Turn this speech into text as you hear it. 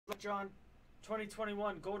John.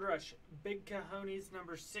 2021 Gold Rush, Big Cojones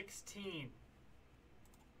number 16.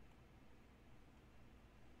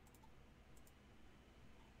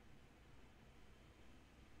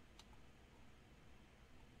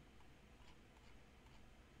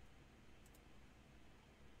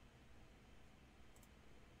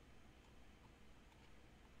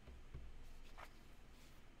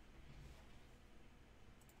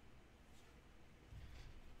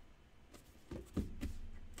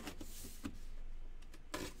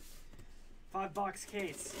 Five-box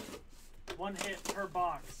case. One hit per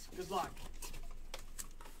box. Good luck.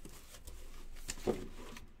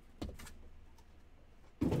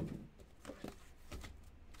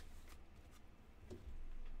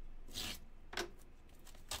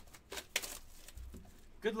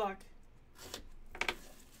 Good luck.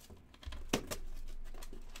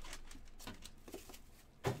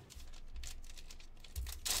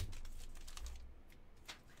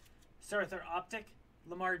 Start with our Optic.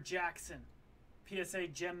 Lamar Jackson. PSA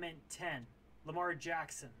Gem Mint 10. Lamar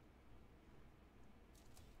Jackson.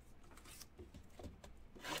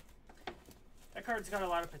 That card's got a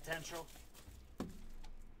lot of potential.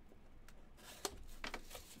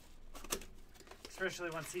 Especially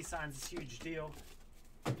once he signs this huge deal.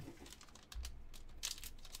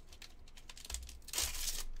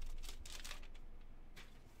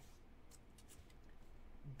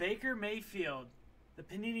 Baker Mayfield. The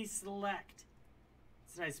Panini Select.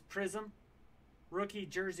 It's a nice prism. Rookie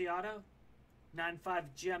jersey auto. 9.5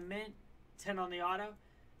 Gem Mint. 10 on the auto.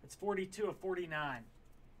 That's 42 of 49.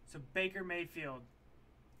 So Baker Mayfield.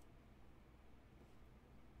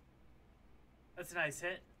 That's a nice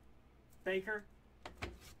hit. Baker.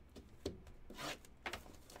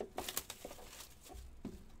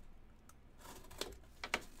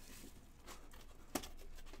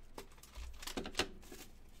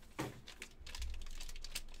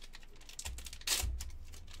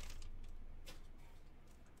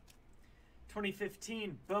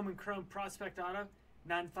 '15 Bowman Chrome Prospect Auto,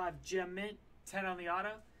 9.5 Gem Mint, 10 on the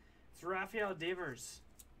auto. It's Rafael Devers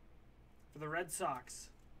for the Red Sox.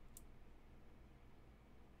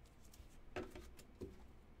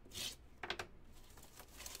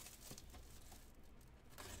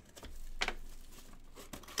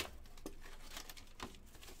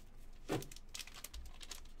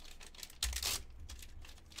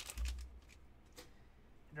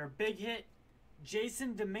 And our big hit,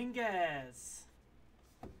 Jason Dominguez.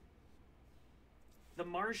 The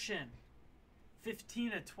Martian.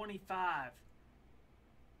 15 of 25.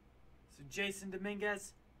 So Jason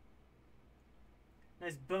Dominguez.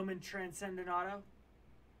 Nice Bowman Transcendent Auto.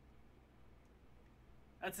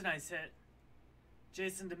 That's a nice hit.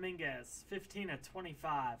 Jason Dominguez. 15 of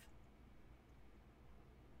 25.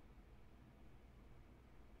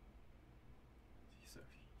 So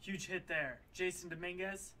huge hit there. Jason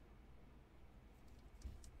Dominguez.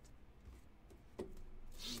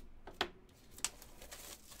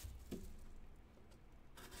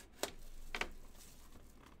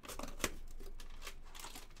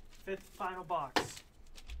 Fifth final box.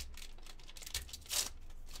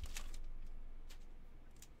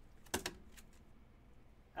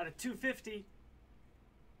 Out of 250,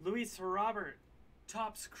 Luis Robert,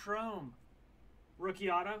 Topps Chrome, rookie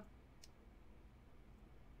auto.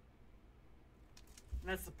 And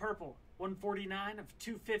that's the purple, 149 of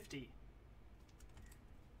 250.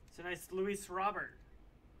 So nice Luis Robert,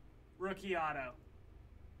 rookie auto.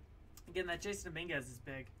 Again, that Jason Dominguez is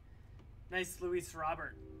big. Nice Luis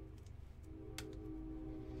Robert.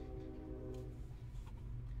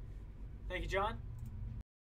 Thank you, John.